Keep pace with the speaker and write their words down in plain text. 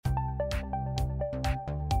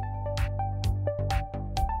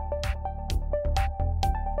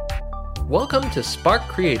Welcome to Spark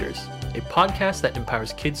Creators, a podcast that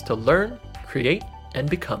empowers kids to learn, create, and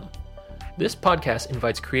become. This podcast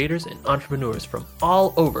invites creators and entrepreneurs from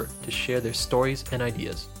all over to share their stories and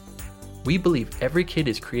ideas. We believe every kid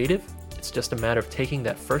is creative. It's just a matter of taking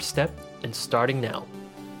that first step and starting now.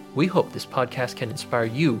 We hope this podcast can inspire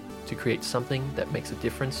you to create something that makes a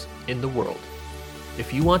difference in the world.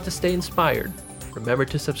 If you want to stay inspired, remember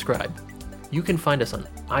to subscribe. You can find us on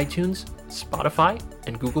iTunes, Spotify,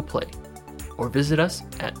 and Google Play, or visit us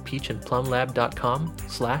at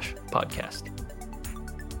peachandplumlab.com/podcast.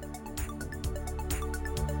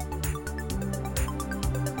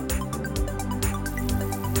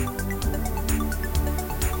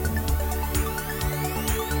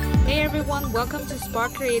 Hey everyone, welcome to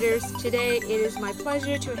Spark Creators. Today it is my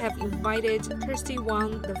pleasure to have invited Kirsty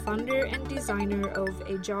Wang, the founder and designer of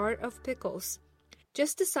A Jar of Pickles.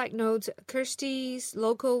 Just a side note, Kirsty's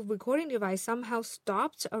local recording device somehow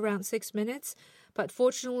stopped around 6 minutes, but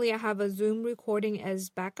fortunately I have a Zoom recording as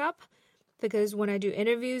backup because when I do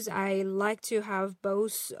interviews, I like to have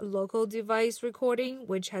both local device recording,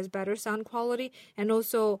 which has better sound quality, and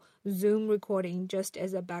also Zoom recording just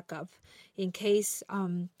as a backup in case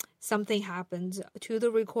something happens to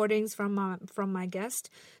the recordings from my guest.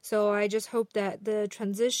 So I just hope that the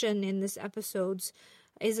transition in this episodes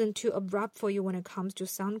isn't too abrupt for you when it comes to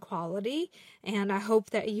sound quality, and I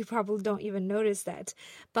hope that you probably don't even notice that.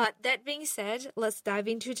 But that being said, let's dive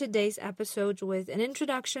into today's episode with an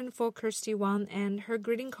introduction for Kirsty Wang and her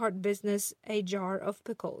greeting card business, A Jar of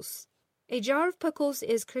Pickles. A Jar of Pickles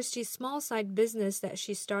is Kirsty's small side business that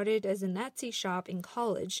she started as an Etsy shop in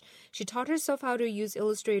college. She taught herself how to use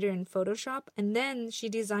Illustrator and Photoshop, and then she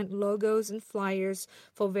designed logos and flyers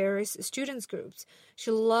for various students groups. She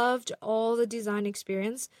loved all the design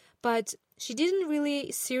experience, but she didn't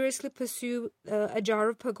really seriously pursue A Jar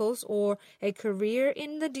of Pickles or a career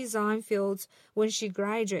in the design fields when she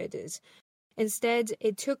graduated. Instead,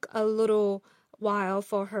 it took a little while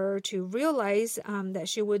for her to realize that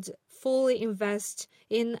she would fully invest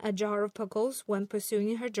in A Jar of Pickles when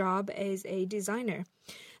pursuing her job as a designer.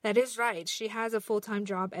 That is right, she has a full-time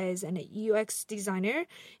job as an UX designer,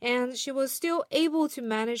 and she was still able to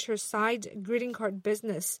manage her side greeting card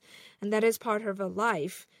business, and that is part of her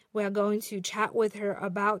life. We are going to chat with her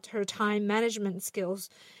about her time management skills,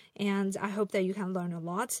 and I hope that you can learn a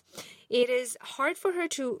lot. It is hard for her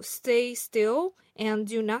to stay still and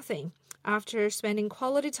do nothing. After spending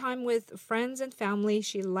quality time with friends and family,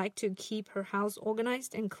 she liked to keep her house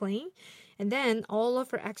organized and clean, and then all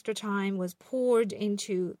of her extra time was poured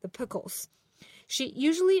into the pickles. She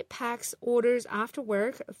usually packs orders after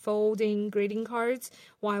work, folding greeting cards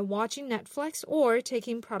while watching Netflix or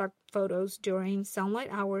taking product photos during sunlight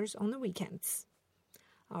hours on the weekends.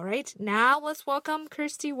 All right, now let's welcome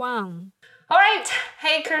Kirsty Wang. All right,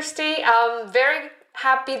 hey Kirsty, very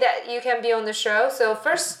happy that you can be on the show. So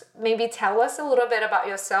first, maybe tell us a little bit about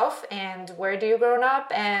yourself and where do you grow up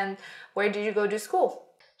and where did you go to school?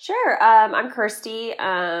 Sure. I'm Kirsty.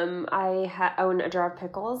 I own A Jar of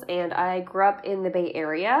Pickles, and I grew up in the Bay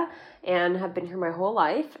Area and have been here my whole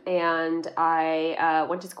life. And I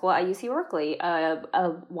went to school at UC Berkeley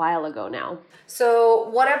a while ago now. So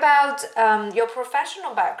what about your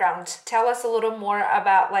professional background? Tell us a little more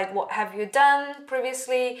about what have you done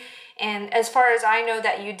previously? And as far as I know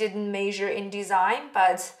that you didn't major in design,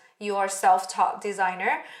 but you are self-taught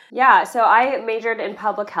designer. Yeah, so I majored in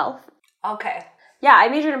public health. Okay. Yeah, I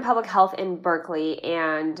majored in public health in Berkeley,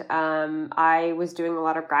 and I was doing a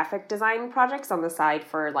lot of graphic design projects on the side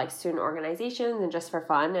for student organizations and just for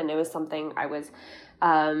fun, and it was something I was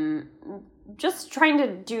just trying to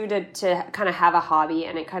do to kind of have a hobby,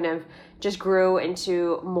 and it kind of just grew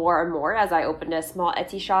into more and more as I opened a small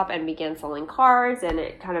Etsy shop and began selling cards, and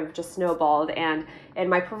it kind of just snowballed. And in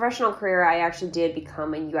my professional career, I actually did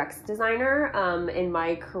become a UX designer in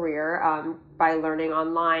my career by learning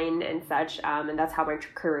online and such, and that's how my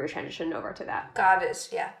career transitioned over to that. Got it,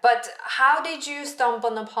 yeah. But how did you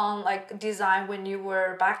stumble upon design when you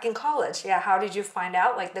were back in college? Yeah, how did you find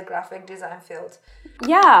out the graphic design field?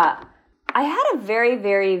 Yeah, I had a very,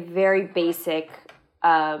 very, very basic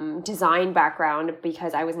design background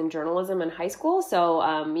because I was in journalism in high school. So,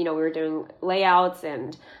 we were doing layouts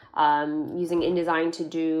and using InDesign to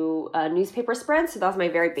do newspaper spreads. So that was my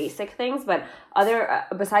very basic things. But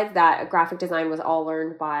besides that, graphic design was all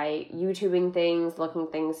learned by YouTubing things, looking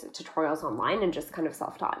things, tutorials online, and just kind of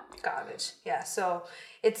self-taught. Got it. Yeah. So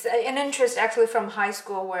it's an interest actually from high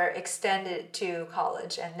school where extended to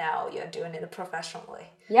college, and now you're doing it professionally.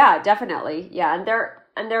 Yeah, definitely. Yeah, and there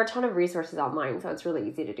are a ton of resources online, so it's really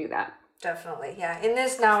easy to do that. Definitely. Yeah. In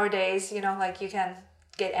this nowadays, you can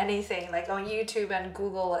get anything like on YouTube and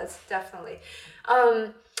Google. It's definitely.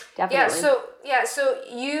 Definitely. So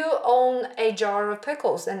you own a jar of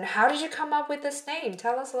pickles, and how did you come up with this name?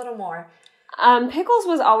 Tell us a little more. Pickles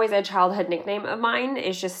was always a childhood nickname of mine.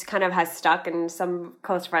 It just kind of has stuck, and some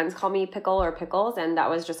close friends call me Pickle or Pickles, and that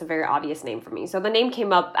was just a very obvious name for me. So the name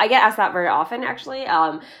came up. I get asked that very often, actually,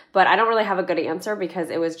 but I don't really have a good answer because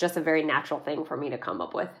it was just a very natural thing for me to come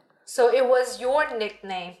up with. So it was your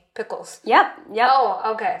nickname, Pickles. Yep. Oh,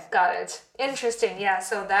 okay, got it. Interesting. Yeah,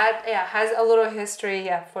 so that has a little history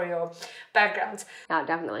for your background. Yeah,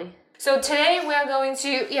 definitely. So today we're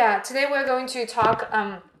going to talk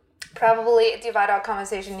probably divide our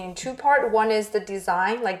conversation in two parts. One is the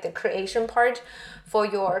design, like the creation part for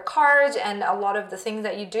your cards and a lot of the things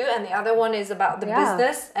that you do, and the other one is about the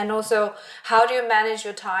business and also how do you manage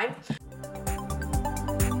your time.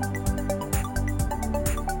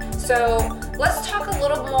 So let's talk a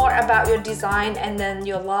little more about your design and then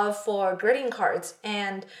your love for greeting cards.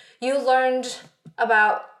 And you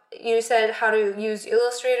said how to use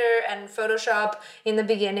Illustrator and Photoshop in the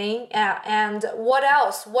beginning. And what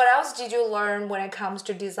else? What else did you learn when it comes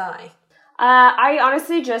to design? I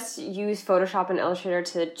honestly just use Photoshop and Illustrator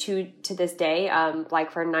to this day,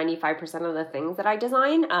 like for 95% of the things that I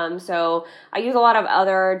design. So I use a lot of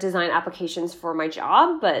other design applications for my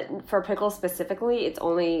job, but for Pickles specifically, it's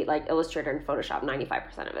only like Illustrator and Photoshop,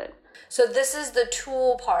 95% of it. So this is the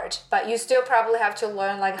tool part, but you still probably have to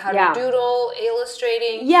learn like how to doodle,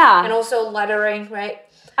 illustrating, and also lettering, right?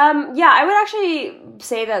 I would actually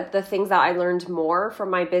say that the things that I learned more from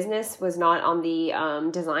my business was not on the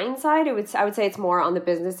design side. I would say it's more on the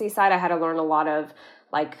businessy side. I had to learn a lot of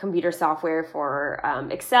like computer software for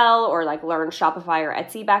Excel or like learn Shopify or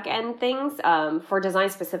Etsy back-end things. For design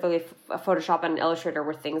specifically, Photoshop and Illustrator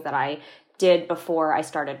were things that I did before I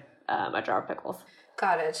started a Jar of Pickles.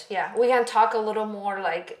 Got it. Yeah, we can talk a little more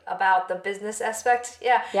like about the business aspect.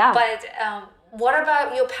 Yeah. But what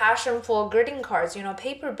about your passion for greeting cards?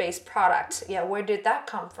 Paper-based products. Yeah, where did that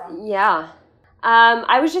come from? Yeah.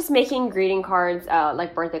 I was just making greeting cards,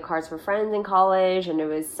 like birthday cards for friends in college, and it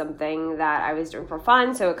was something that I was doing for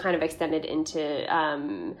fun, so it kind of extended into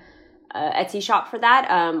Etsy shop for that.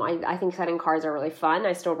 I think setting cards are really fun.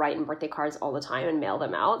 I still write in birthday cards all the time and mail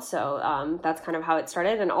them out. So that's kind of how it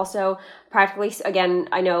started. And also practically, again,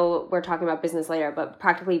 I know we're talking about business later, but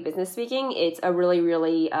practically business speaking, it's a really,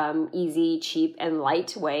 really easy, cheap, and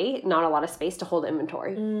light way, not a lot of space to hold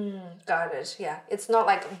inventory. Got it. Yeah. It's not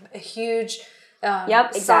like a huge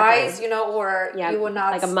size, or you would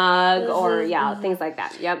not like a mug or things like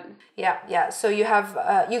that. Yeah. So you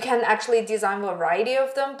have you can actually design a variety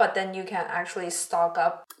of them, but then you can actually stock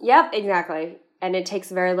up. Yep, exactly. And it takes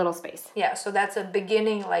very little space. Yeah, so that's a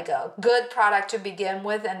beginning, like a good product to begin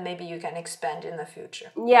with, and maybe you can expand in the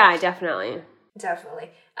future. Yeah, definitely.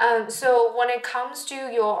 So when it comes to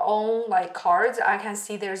your own like cards, I can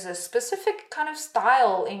see there's a specific kind of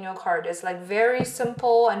style in your card. It's like very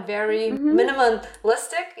simple and very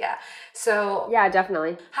minimalistic. Yeah. So yeah,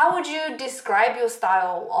 definitely. How would you describe your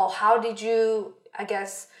style, or how did you, I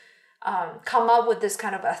guess, come up with this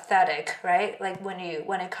kind of aesthetic, right? Like when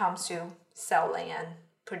it comes to selling and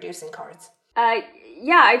producing cards.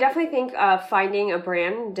 I definitely think finding a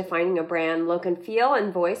brand, defining a brand look and feel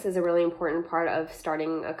and voice is a really important part of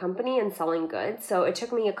starting a company and selling goods. So it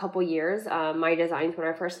took me a couple years. My designs when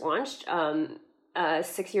I first launched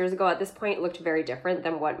 6 years ago at this point looked very different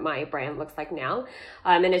than what my brand looks like now.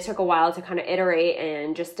 And it took a while to kind of iterate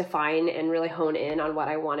and just define and really hone in on what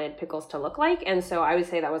I wanted Pickles to look like. And so I would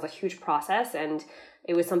say that was a huge process, and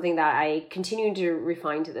it was something that I continue to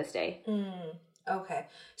refine to this day. Okay.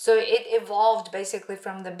 So it evolved basically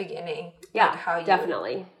from the beginning. Yeah, like how you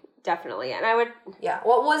definitely. And I would... Yeah.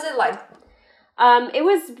 What was it like? It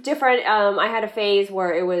was different. I had a phase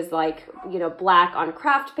where it was like, black on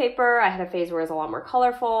craft paper. I had a phase where it was a lot more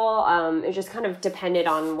colorful. It just kind of depended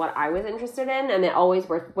on what I was interested in. And it always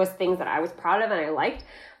was things that I was proud of and I liked.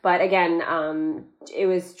 But again,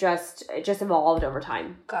 it just evolved over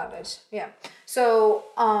time. Got it. Yeah. So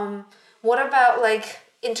what about like...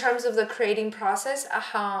 in terms of the creating process,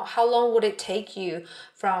 how long would it take you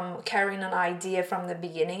from carrying an idea from the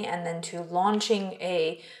beginning and then to launching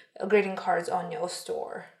a greeting cards on your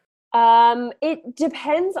store? It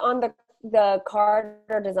depends on the card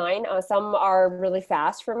or design. Some are really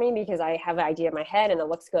fast for me because I have an idea in my head and it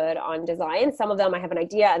looks good on design. Some of them I have an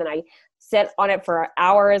idea and then I sit on it for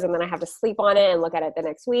hours and then I have to sleep on it and look at it the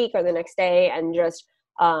next week or the next day and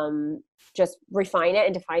just refine it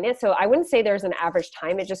and define it. So I wouldn't say there's an average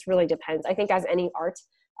time. It just really depends. I think as any art,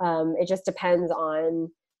 it just depends on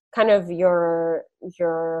kind of your,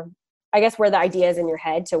 I guess, where the idea is in your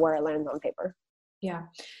head to where it lands on paper. Yeah.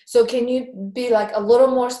 So can you be like a little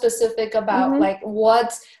more specific about Mm-hmm. like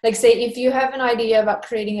what, like say if you have an idea about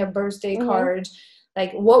creating a birthday Mm-hmm. card,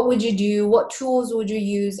 like what would you do? What tools would you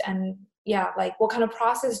use? And yeah, like what kind of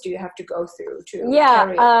process do you have to go through to Yeah.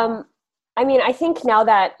 carry it out? I mean, I think now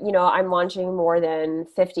that, I'm launching more than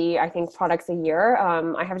 50, I think, products a year,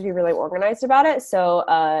 I have to be really organized about it. So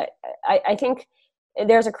I think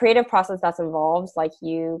there's a creative process that's involved. Like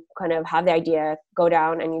you kind of have the idea, go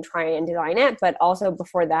down and you try and design it. But also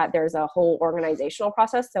before that, there's a whole organizational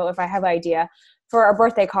process. So if I have an idea for a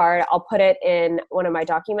birthday card, I'll put it in one of my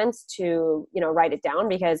documents to, write it down,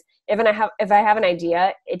 because if I have an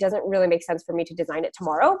idea, it doesn't really make sense for me to design it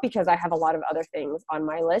tomorrow because I have a lot of other things on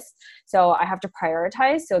my list. So I have to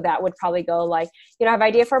prioritize. So that would probably go like, I have an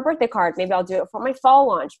idea for a birthday card. Maybe I'll do it for my fall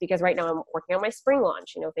launch because right now I'm working on my spring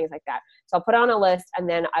launch, things like that. So I'll put it on a list and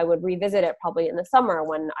then I would revisit it probably in the summer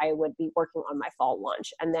when I would be working on my fall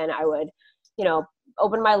launch. And then I would,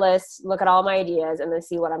 open my list, look at all my ideas, and then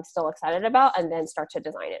see what I'm still excited about, and then start to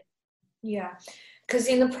design it. Yeah. Because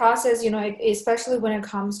in the process, especially when it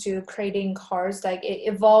comes to creating cards, like it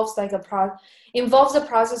involves like involves a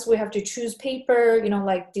process. We have to choose paper,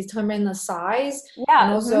 like determine the size, Yeah.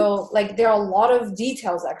 and also like there are a lot of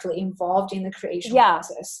details actually involved in the creation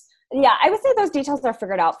process. Yeah, I would say those details are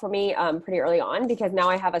figured out for me pretty early on, because now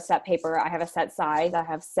I have a set paper, I have a set size, I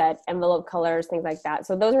have set envelope colors, things like that.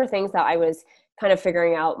 So those are things that I was kind of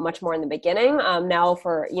figuring out much more in the beginning. Now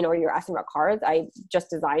for, you're asking about cards, I just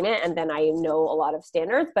design it and then I know a lot of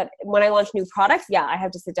standards. But when I launch new products, yeah, I have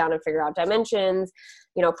to sit down and figure out dimensions,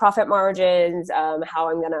 profit margins, how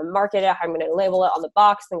I'm going to market it, how I'm going to label it on the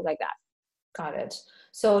box, things like that. Got it.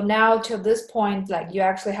 So now to this point, like you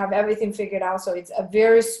actually have everything figured out. So it's a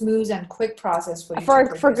very smooth and quick process for you.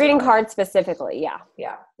 For greeting cards specifically. Yeah.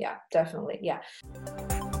 Yeah, definitely. Yeah.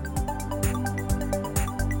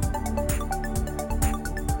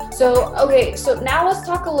 So, okay. So now let's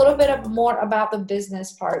talk a little bit more about the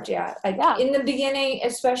business part. Yeah. In the beginning,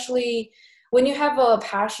 especially when you have a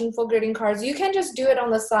passion for greeting cards, you can just do it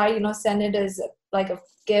on the side, send it as like a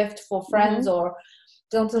gift for friends or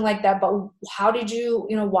something like that. But how did you,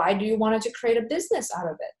 why do you wanted to create a business out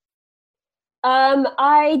of it?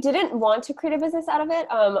 I didn't want to create a business out of it.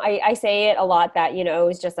 I say it a lot that, it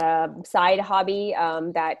was just a side hobby,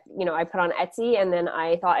 that, I put on Etsy, and then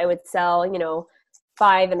I thought I would sell,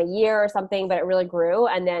 5 in a year or something, but it really grew.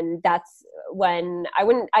 And then that's when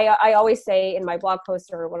I always say in my blog post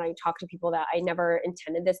or when I talk to people that I never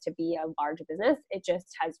intended this to be a large business. It just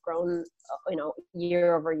has grown,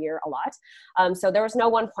 year over year a lot. So there was no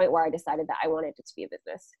one point where I decided that I wanted it to be a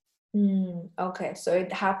business. Okay. So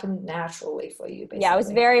it happened naturally for you, basically. Yeah, it was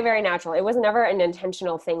very, very natural. It was never an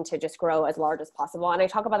intentional thing to just grow as large as possible. And I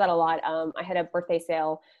talk about that a lot. I had a birthday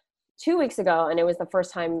sale 2 weeks ago, and it was the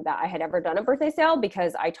first time that I had ever done a birthday sale,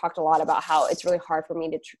 because I talked a lot about how it's really hard for me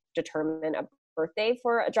to determine a birthday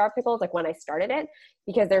for a jar of pickles, like when I started it,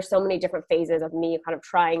 because there's so many different phases of me kind of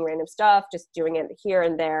trying random stuff, just doing it here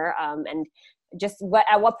and there. And just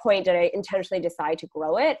at what point did I intentionally decide to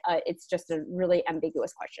grow it? It's just a really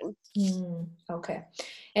ambiguous question. Okay.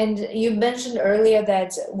 And you mentioned earlier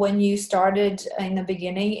that when you started in the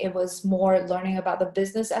beginning, it was more learning about the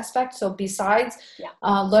business aspect. So besides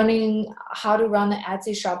learning how to run the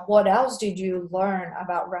Etsy shop, what else did you learn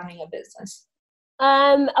about running a business?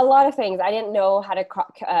 A lot of things. I didn't know how to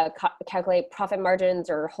calculate profit margins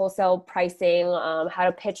or wholesale pricing, how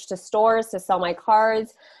to pitch to stores to sell my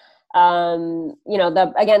cards.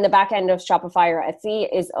 The back end of Shopify or Etsy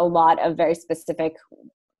is a lot of very specific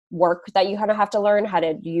work that you kind of have to learn how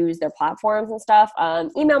to use their platforms and stuff,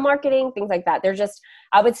 email marketing, things like that.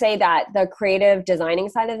 I would say that the creative designing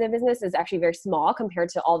side of the business is actually very small compared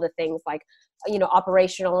to all the things like,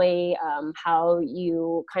 operationally, how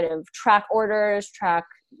you kind of track orders, track,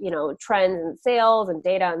 trends and sales and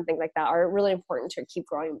data and things like that are really important to keep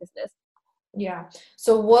growing a business. Yeah.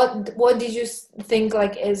 So what did you think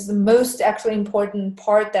like is the most actually important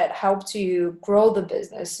part that helped you grow the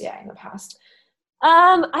business? In the past.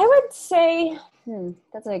 I would say,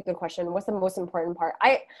 that's a good question. What's the most important part?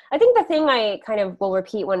 I think the thing I kind of will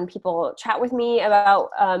repeat when people chat with me about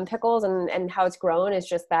pickles and how it's grown is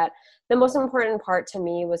just that the most important part to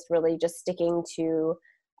me was really just sticking to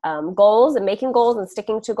goals and making goals and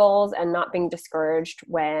sticking to goals and not being discouraged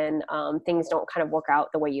when things don't kind of work out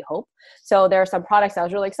the way you hope. So there are some products I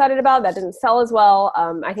was really excited about that didn't sell as well.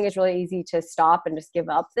 I think it's really easy to stop and just give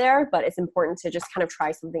up there, but it's important to just kind of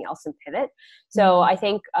try something else and pivot. So I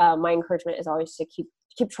think my encouragement is always to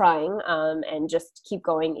keep trying and just keep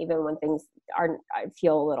going even when things I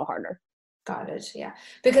feel a little harder. Got it. Yeah.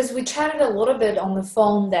 Because we chatted a little bit on the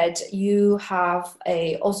phone that you have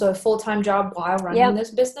also a full-time job while running Yep. this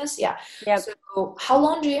business. Yeah. Yep. So how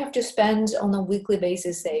long do you have to spend on a weekly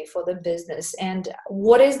basis, say, for the business? And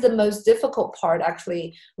what is the most difficult part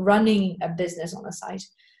actually running a business on the side?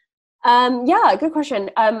 Yeah, good question.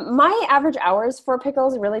 My average hours for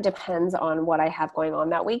pickles really depends on what I have going on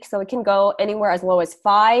that week. So it can go anywhere as low as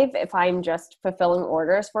 5 if I'm just fulfilling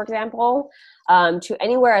orders, for example, to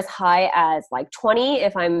anywhere as high as like 20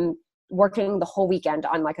 if I'm working the whole weekend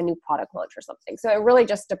on like a new product launch or something. So it really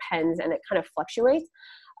just depends and it kind of fluctuates.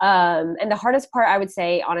 And the hardest part I would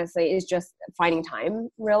say, honestly, is just finding time,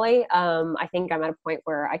 really. I think I'm at a point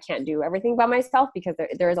where I can't do everything by myself because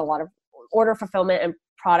there is a lot of order fulfillment and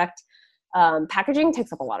product packaging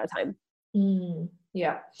takes up a lot of time.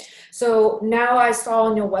 Yeah. So now I saw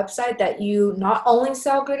on your website that you not only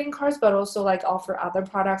sell greeting cards, but also like offer other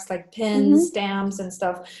products like pins, stamps, and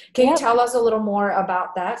stuff. Can you tell us a little more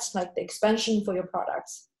about that, like the expansion for your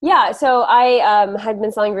products? Yeah, so I had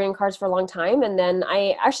been selling greeting cards for a long time, and then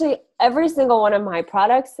every single one of my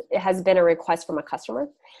products has been a request from a customer.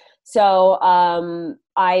 So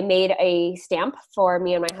I made a stamp for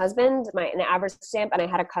me and my husband, an average stamp, and I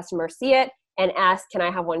had a customer see it and ask, can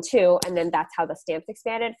I have one too? And then that's how the stamps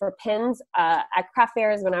expanded. For pins, at craft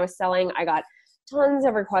fairs when I was selling, I got tons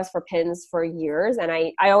of requests for pins for years. And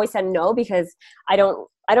I always said no because I don't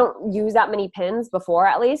use that many pins before,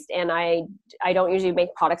 at least. And I don't usually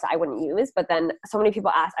make products I wouldn't use. But then so many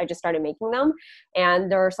people asked, I just started making them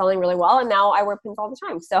and they're selling really well. And now I wear pins all the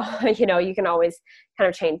time. So, you can always kind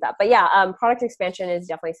of change that. But yeah, product expansion is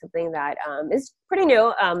definitely something that is pretty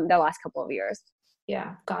new the last couple of years.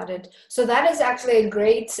 Yeah, got it. So that is actually a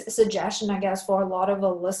great suggestion, I guess, for a lot of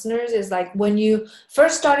the listeners is like when you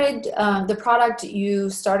first started the product, you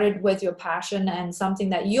started with your passion and something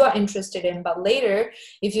that you are interested in. But later,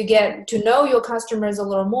 if you get to know your customers a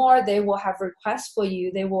little more, they will have requests for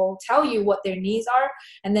you. They will tell you what their needs are.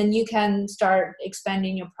 And then you can start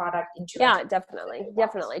expanding your product into Yeah, definitely.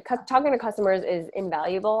 Talking to customers is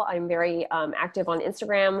invaluable. I'm very active on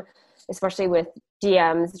Instagram, especially with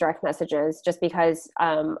DMs, direct messages, just because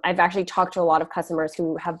I've actually talked to a lot of customers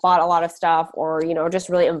who have bought a lot of stuff or, just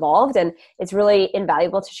really involved. And it's really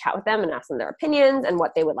invaluable to chat with them and ask them their opinions and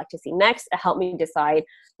what they would like to see next to help me decide,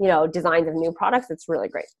 designs of new products. It's really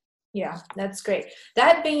great. Yeah, that's great.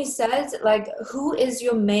 That being said, like, who is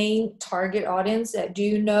your main target audience? Do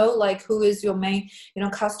you know, like, who is your main,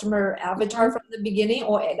 customer avatar from the beginning,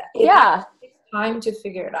 or it takes time to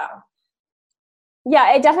figure it out?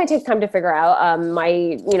 Yeah, it definitely takes time to figure out. My,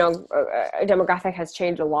 demographic has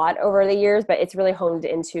changed a lot over the years, but it's really honed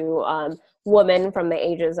into women from the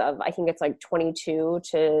ages of, I think it's like 22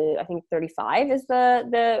 to I think 35 is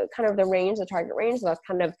the kind of the range, the target range. So that's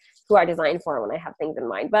kind of who I design for when I have things in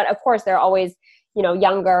mind. But of course, there are always,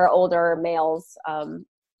 younger, older males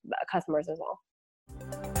customers as well.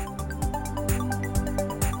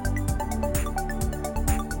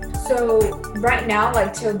 So right now,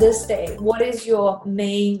 like till this day, what is your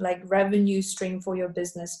main like revenue stream for your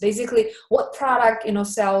business? Basically, what product,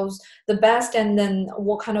 sells the best, and then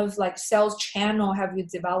what kind of like sales channel have you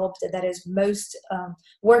developed that is most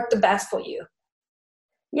work the best for you?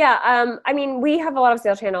 Yeah, we have a lot of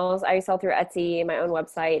sales channels. I sell through Etsy, my own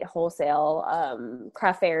website, wholesale,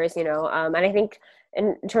 craft fairs, and I think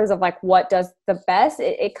in terms of like what does the best,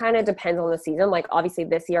 it kind of depends on the season. Like obviously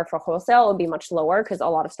this year for wholesale, it will be much lower because a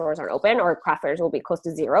lot of stores aren't open, or craft fairs will be close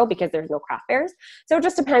to zero because there's no craft fairs. So it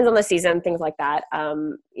just depends on the season, things like that,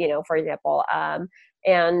 for example.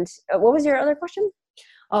 And what was your other question?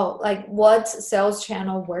 Oh, like what sales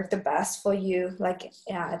channel worked the best for you, like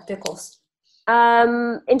at Pickles?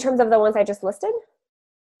 In terms of the ones I just listed?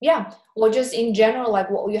 Yeah. Well, just in general, like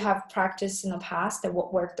what you have practiced in the past and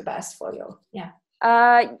what worked the best for you. Yeah.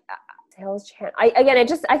 Sales channel.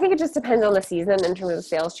 I think it just depends on the season in terms of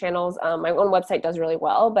sales channels. My own website does really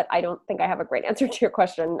well, but I don't think I have a great answer to your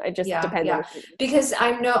question. It just depends on the season. Because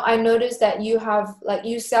I noticed that you have like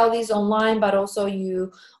you sell these online, but also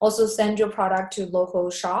you also send your product to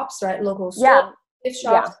local shops, right? Local stores, shops.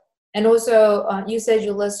 Yeah. And also, you said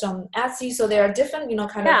you list on Etsy, so there are different,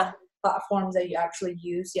 kind of platforms that you actually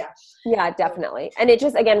use. Yeah. Yeah, definitely. And it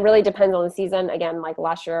just, again, really depends on the season. Again, like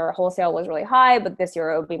last year, wholesale was really high, but this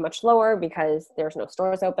year it will be much lower because there's no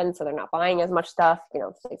stores open, so they're not buying as much stuff,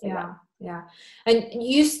 things like that. Yeah. And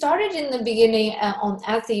you started in the beginning on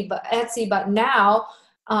Etsy, but now,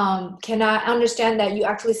 can I understand that you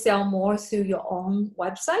actually sell more through your own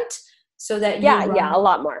website so that you a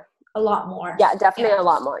lot more. A lot more. Yeah, definitely a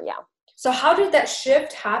lot more. Yeah. So how did that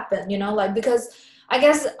shift happen? Because I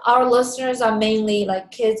guess our listeners are mainly like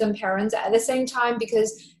kids and parents at the same time,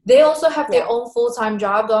 because they also have their own full-time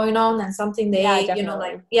job going on and something they,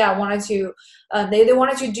 wanted to, they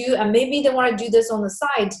wanted to do, and maybe they want to do this on the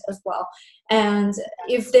side as well. And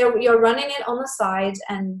if you're running it on the side,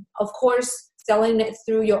 and of course, selling it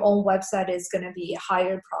through your own website is going to be a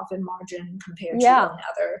higher profit margin compared to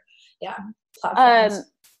other platforms.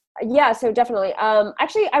 So definitely.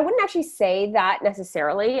 Actually, I wouldn't actually say that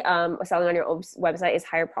necessarily. Selling on your own website is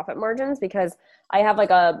higher profit margins, because I have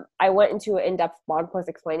I went into an in-depth blog post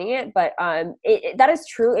explaining it, but that is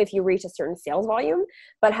true if you reach a certain sales volume.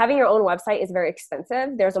 But having your own website is very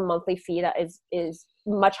expensive. There's a monthly fee that is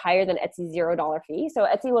much higher than Etsy's $0 fee. So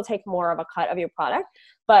Etsy will take more of a cut of your product,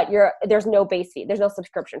 but there's no base fee. There's no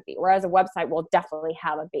subscription fee. Whereas a website will definitely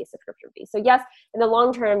have a base subscription fee. So yes, in the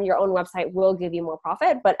long term, your own website will give you more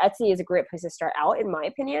profit, but Etsy is a great place to start out, in my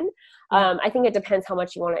opinion. I think it depends how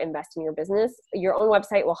much you want to invest in your business. Your own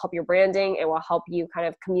website will help your branding. It will help you kind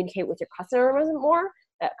of communicate with your customers more.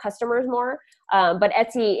 But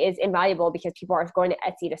Etsy is invaluable because people are going to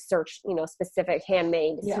Etsy to search, specific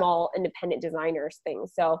handmade, small, independent designers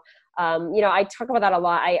things. So, I talk about that a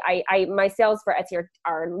lot. My sales for Etsy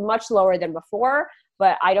are much lower than before,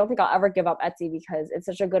 but I don't think I'll ever give up Etsy because it's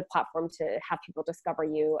such a good platform to have people discover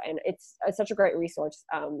you. And it's such a great resource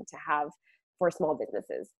to have for small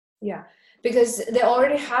businesses. Yeah, because they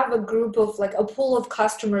already have a group of a pool of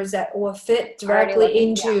customers that will fit directly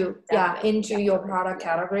into your product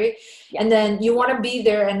category. Yeah. And then you want to be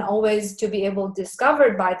there and always to be able to be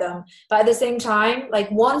discovered by them. But at the same time,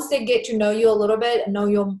 once they get to know you a little bit and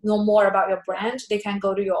know more about your brand, they can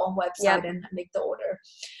go to your own website and make the order.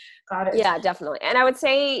 Got it. Yeah, definitely. And I would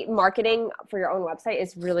say marketing for your own website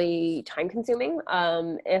is really time consuming.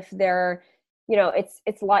 If they're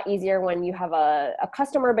it's a lot easier when you have a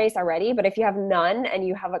customer base already, but if you have none and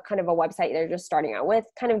you have a kind of a website they're just starting out with,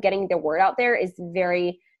 kind of getting the word out there is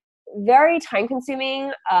very, very time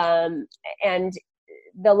consuming. And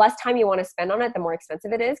the less time you want to spend on it, the more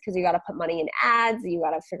expensive it is, because you got to put money in ads. You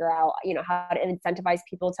got to figure out, how to incentivize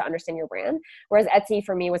people to understand your brand. Whereas Etsy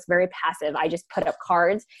for me was very passive. I just put up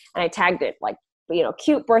cards and I tagged it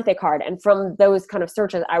cute birthday card. And from those kind of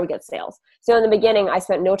searches, I would get sales. So in the beginning, I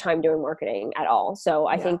spent no time doing marketing at all. So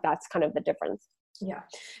I think that's kind of the difference. Yeah.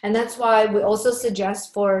 And that's why we also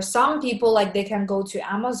suggest for some people, they can go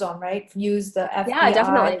to Amazon, right? Use the FBA. Yeah,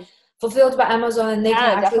 definitely. Fulfilled by Amazon, and they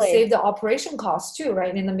can actually save the operation costs too,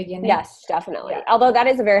 right, in the beginning. Yes, definitely. Yeah. Although that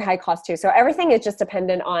is a very high cost too. So everything is just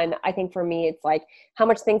dependent on, I think for me, it's how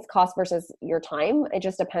much things cost versus your time. It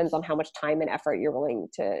just depends on how much time and effort you're willing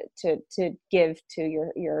to give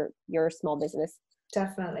to your small business.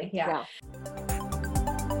 Definitely, yeah.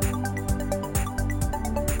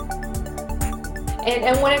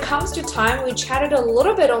 And when it comes to time, we chatted a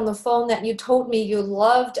little bit on the phone that you told me you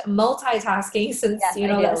loved multitasking since,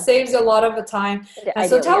 that saves a lot of the time.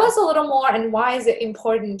 So tell us a little more, and why is it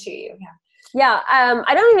important to you?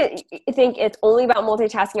 I don't even think it's only about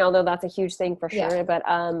multitasking, although that's a huge thing for sure. Yeah. But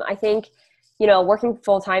I think, working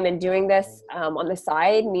full time and doing this on the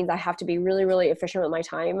side means I have to be really, really efficient with my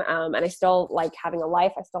time. And I still like having a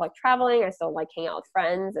life. I still like traveling. I still like hanging out with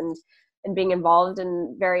friends and being involved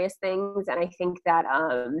in various things. And I think that,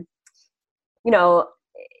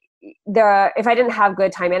 if I didn't have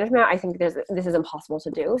good time management, I think this is impossible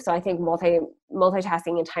to do. So I think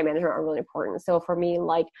multitasking and time management are really important. So for me,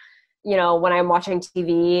 when I'm watching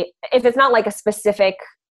TV, if it's not a specific,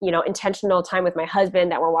 intentional time with my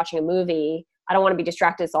husband that we're watching a movie, I don't want to be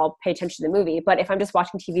distracted, so I'll pay attention to the movie. But if I'm just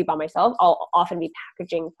watching TV by myself, I'll often be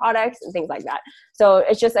packaging products and things like that. So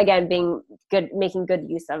it's just, again, being good, making good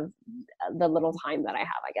use of the little time that I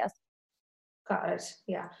have, I guess. Got it.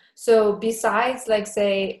 Yeah. So besides,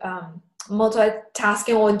 say,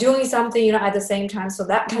 multitasking or doing something, at the same time, so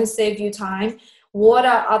that can save you time, what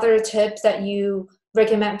are other tips that you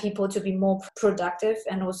recommend people to be more productive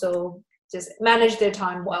and also just manage their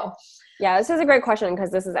time well? Yeah, this is a great question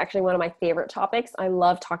because this is actually one of my favorite topics. I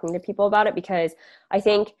love talking to people about it because I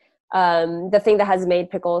think the thing that has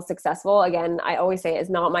made Pickles successful, again, I always say,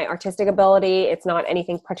 is not my artistic ability. It's not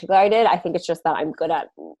anything particular I did. I think it's just that I'm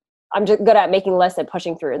just good at making lists and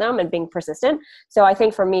pushing through them and being persistent. So I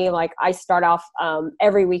think for me, I start off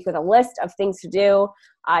every week with a list of things to do.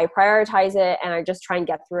 I prioritize it and I just try and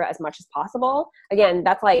get through it as much as possible. Again,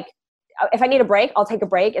 that's if I need a break,'t take a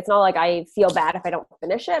break. It's not like I feel bad if I don't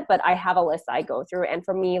finish it, but I have a list I go through. And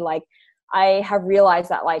for me, I have realized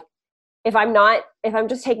that if I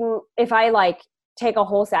take a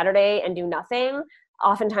whole Saturday and do nothing,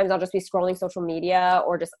 oftentimes I'll just be scrolling social media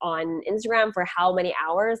or just on Instagram for how many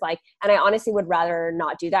hours, like, and I honestly would rather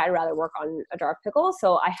not do that. I'd rather work on a jar of pickles.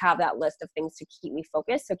 So I have that list of things to keep me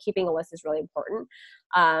focused. So keeping a list is really important.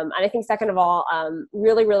 And I think second of all,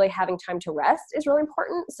 really, really having time to rest is really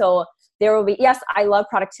important. So there will be, yes, I love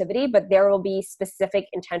productivity, but there will be specific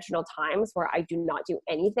intentional times where I do not do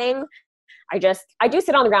anything. I do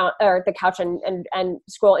sit on the ground or the couch and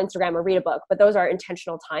scroll Instagram or read a book, but those are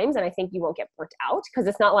intentional times. And I think you won't get burnt out because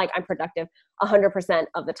it's not like I'm productive 100%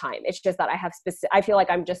 of the time. It's just that I feel like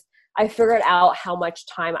I figured out how much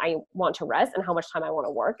time I want to rest and how much time I want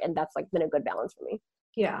to work. And that's like been a good balance for me.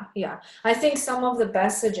 Yeah. I think some of the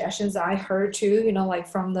best suggestions I heard too, like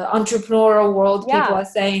from the entrepreneurial world, people are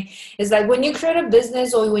saying is like when you create a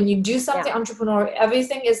business or when you do something entrepreneurial,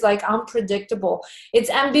 everything is like unpredictable. It's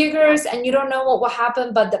ambiguous and you don't know what will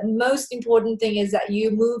happen. But the most important thing is that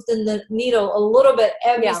you move the needle a little bit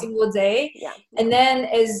every single day. Yeah. And then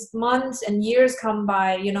as months and years come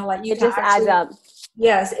by, like you it just adds up.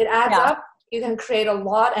 Yes, it adds up. You can create a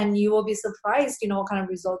lot and you will be surprised, what kind of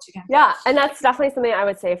results you can get. Yeah. And that's definitely something I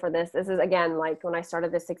would say for this. This is, again, like when I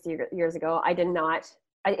started this 6 years ago,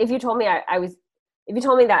 if you told me if you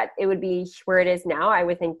told me that it would be where it is now, I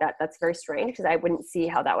would think that that's very strange because I wouldn't see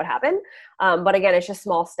how that would happen. But again, it's just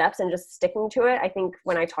small steps and just sticking to it. I think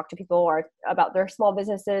when I talk to people about their small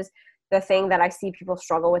businesses, the thing that I see people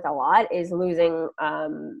struggle with a lot is losing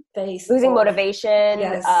motivation,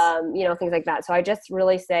 things like that. So I just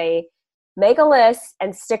really say, make a list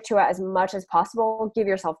and stick to it as much as possible. Give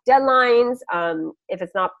yourself deadlines. If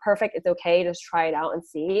it's not perfect, it's okay. Just try it out and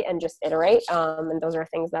see and just iterate. And those are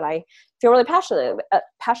things that I feel really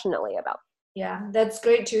passionately about. Yeah, that's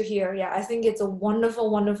great to hear. Yeah, I think it's a wonderful,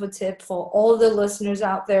 wonderful tip for all the listeners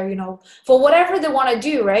out there, for whatever they want to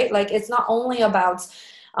do, right? Like it's not only about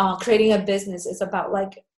creating a business. It's about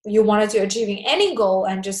like you wanted to achieving any goal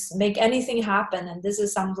and just make anything happen. And this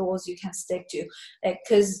is some rules you can stick to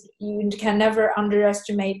because you can never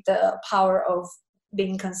underestimate the power of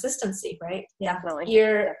being consistency, right? Yeah. Definitely.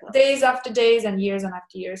 Days after days and years and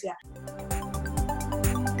after years. Yeah.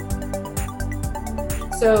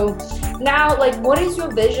 So now, like, what is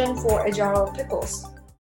your vision for A Jar of Pickles?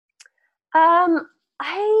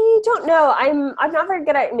 I don't know. I'm not very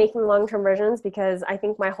good at making long-term visions because I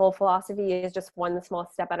think my whole philosophy is just one small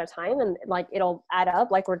step at a time and like it'll add up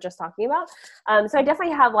like we're just talking about. So I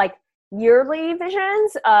definitely have like yearly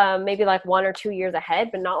visions, maybe like 1 or 2 years ahead,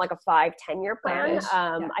 but not like a 5-10 year plan.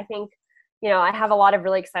 I think, I have a lot of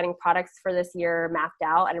really exciting products for this year mapped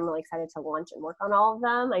out and I'm really excited to launch and work on all of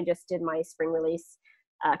them. I just did my spring release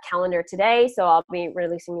calendar today. So I'll be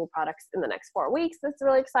releasing new products in the next 4 weeks. That's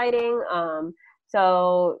really exciting.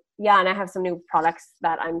 So yeah, and I have some new products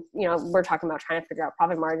that we're talking about trying to figure out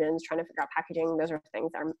profit margins, trying to figure out packaging. Those are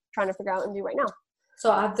things that I'm trying to figure out and do right now.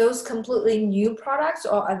 So are those completely new products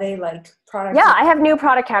or are they like products? Yeah, I have new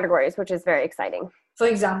product categories, which is very exciting. For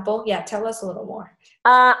example, tell us a little more.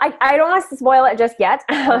 I don't want to spoil it just yet,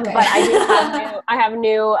 but I have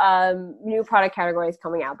new product categories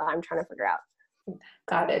coming out that I'm trying to figure out.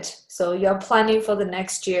 Got it. So you're planning for the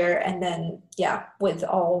next year and then with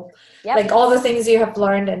all like all the things you have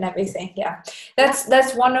learned and everything.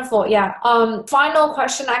 That's wonderful. Final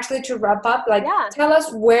question actually to wrap up, tell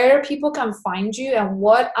us where people can find you and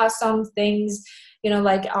what are some things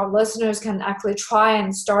like our listeners can actually try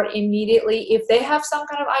and start immediately if they have some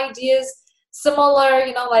kind of ideas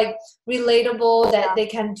similar, like relatable that they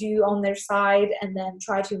can do on their side and then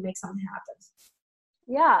try to make something happen.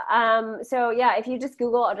 If you just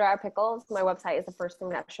Google A Jar of Pickles, my website is the first thing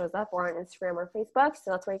that shows up, or on Instagram or Facebook.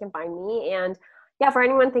 So that's where you can find me. And for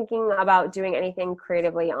anyone thinking about doing anything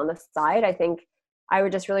creatively on the side, I think I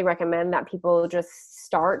would just really recommend that people just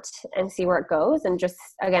start and see where it goes and just,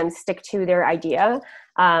 again, stick to their idea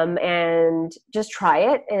and just try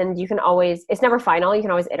it. And you can always, it's never final. You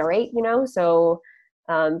can always iterate, so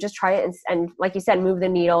just try it. And like you said, move the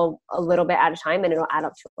needle a little bit at a time and it'll add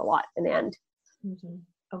up to a lot in the end. Mm-hmm.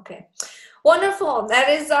 Okay. Wonderful. That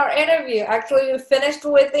is our interview. Actually, we finished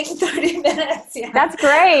within 30 minutes. Yeah. That's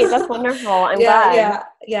great. That's wonderful. I'm glad.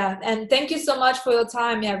 Yeah. And thank you so much for your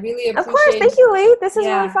time. Yeah, really appreciate it. Of course. Thank you, Lee. This is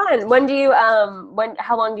really fun. When do you,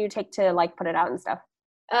 how long do you take to like put it out and stuff?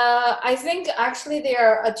 I think actually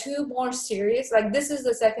there are 2 more series. Like this is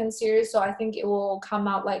the second series, so I think it will come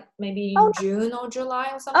out like maybe in June or July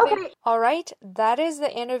or something. Okay. All right. That is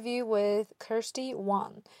the interview with Kirsty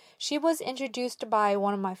Wang. She was introduced by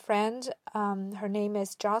one of my friends. Her name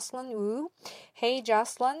is Jocelyn Wu. Hey,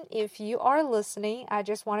 Jocelyn, if you are listening, I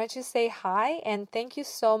just wanted to say hi and thank you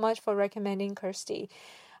so much for recommending Kirsty.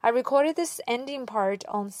 I recorded this ending part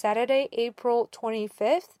on Saturday, April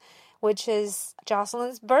 25th. which is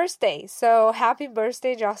Jocelyn's birthday. So happy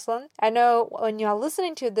birthday, Jocelyn. I know when you are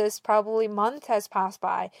listening to this, probably a month has passed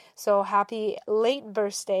by. So happy late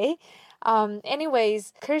birthday.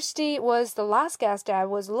 Anyways, Kirsty was the last guest I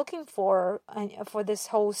was looking for this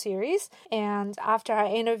whole series. And after I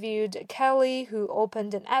interviewed Kelly, who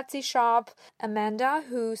opened an Etsy shop, Amanda,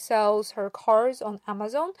 who sells her cars on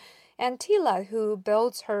Amazon, and Tila, who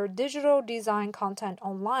builds her digital design content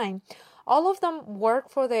online. All of them work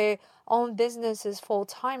for their own businesses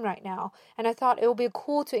full-time right now. And I thought it would be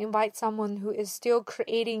cool to invite someone who is still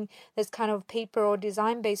creating this kind of paper or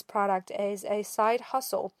design-based product as a side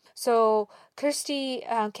hustle. So Kirsty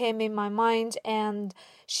came in my mind, and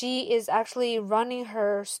she is actually running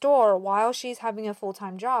her store while she's having a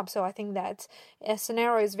full-time job. So I think that a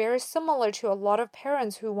scenario is very similar to a lot of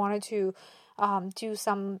parents who wanted to do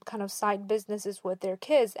some kind of side businesses with their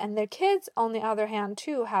kids. And their kids, on the other hand,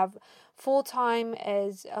 too, have full-time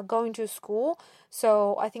as going to school.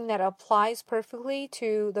 So I think that applies perfectly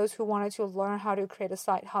to those who wanted to learn how to create a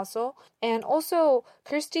side hustle. And also,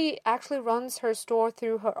 Kirsty actually runs her store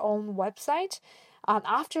through her own website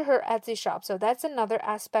after her Etsy shop. So that's another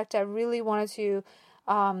aspect I really wanted to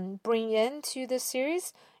bring into this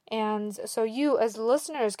series. And so you as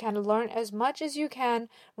listeners can learn as much as you can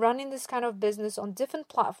running this kind of business on different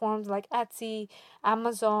platforms like Etsy,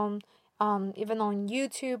 Amazon, even on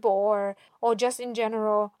YouTube or just in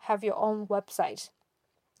general have your own website.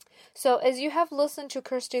 So as you have listened to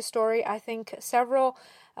Kirsty's story, I think several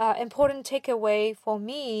important takeaway for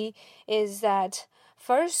me is that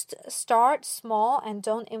first, start small and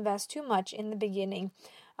don't invest too much in the beginning.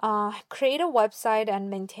 Create a website and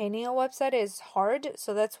maintaining a website is hard,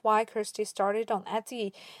 so that's why Kirsty started on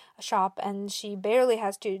Etsy shop, and she barely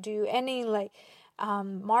has to do any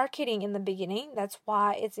marketing in the beginning. That's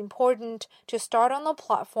why it's important to start on the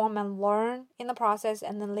platform and learn in the process,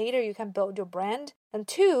 and then later you can build your brand. And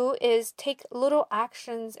 2 is take little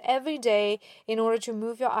actions every day in order to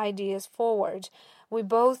move your ideas forward. We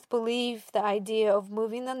both believe the idea of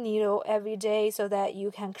moving the needle every day so that you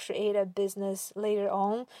can create a business later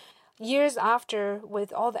on, years after,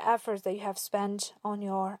 with all the efforts that you have spent on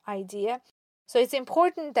your idea. So it's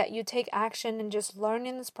important that you take action and just learn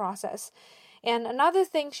in this process. And another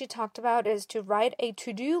thing she talked about is to write a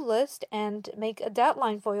to-do list and make a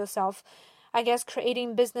deadline for yourself. I guess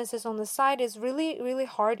creating businesses on the side is really, really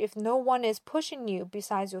hard if no one is pushing you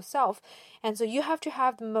besides yourself. And so you have to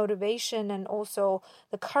have the motivation and also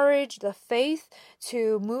the courage, the faith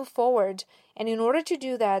to move forward. And in order to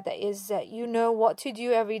do that, you know what to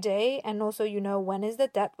do every day, and also you know when is the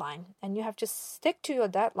deadline. And you have to stick to your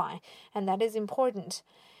deadline, and that is important.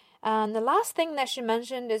 And the last thing that she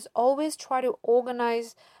mentioned is always try to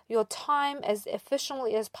organize your time as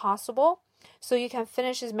efficiently as possible, so you can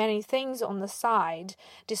finish as many things on the side,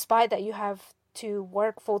 despite that you have to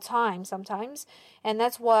work full-time sometimes. And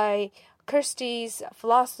that's why Kirsty's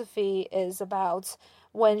philosophy is about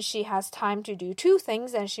when she has time to do 2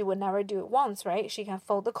 things, and she would never do it once, right? She can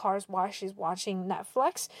fold the cars while she's watching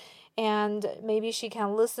Netflix, and maybe she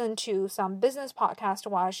can listen to some business podcast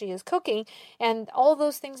while she is cooking. And all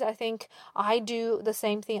those things, I think I do the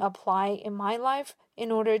same thing apply in my life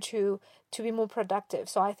in order to be more productive.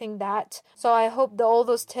 So I hope that all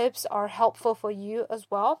those tips are helpful for you as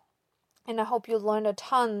well. And I hope you learned a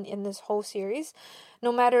ton in this whole series.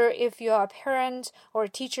 No matter if you're a parent or a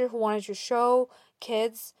teacher who wanted to show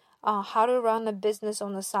kids how to run a business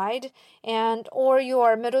on the side, or you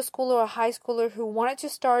are a middle schooler or high schooler who wanted to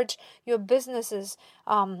start your businesses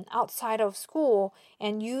outside of school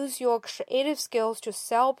and use your creative skills to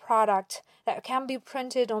sell product that can be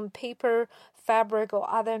printed on paper, fabric, or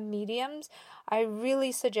other mediums, I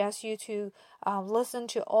really suggest you to listen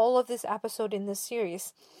to all of this episode in this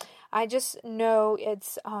series. I just know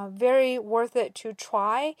it's very worth it to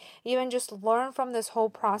try, even just learn from this whole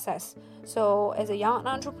process. So as a young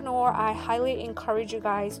entrepreneur, I highly encourage you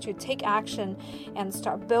guys to take action and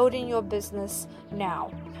start building your business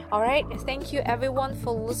now. All right, thank you everyone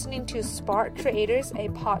for listening to Spark Creators, a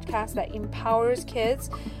podcast that empowers kids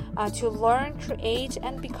to learn, create,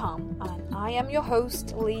 and become. And I am your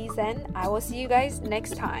host, Lee Zen. I will see you guys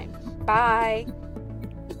next time. Bye.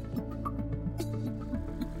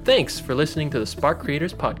 Thanks for listening to the Spark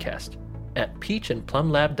Creators podcast at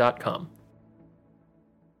peachandplumlab.com.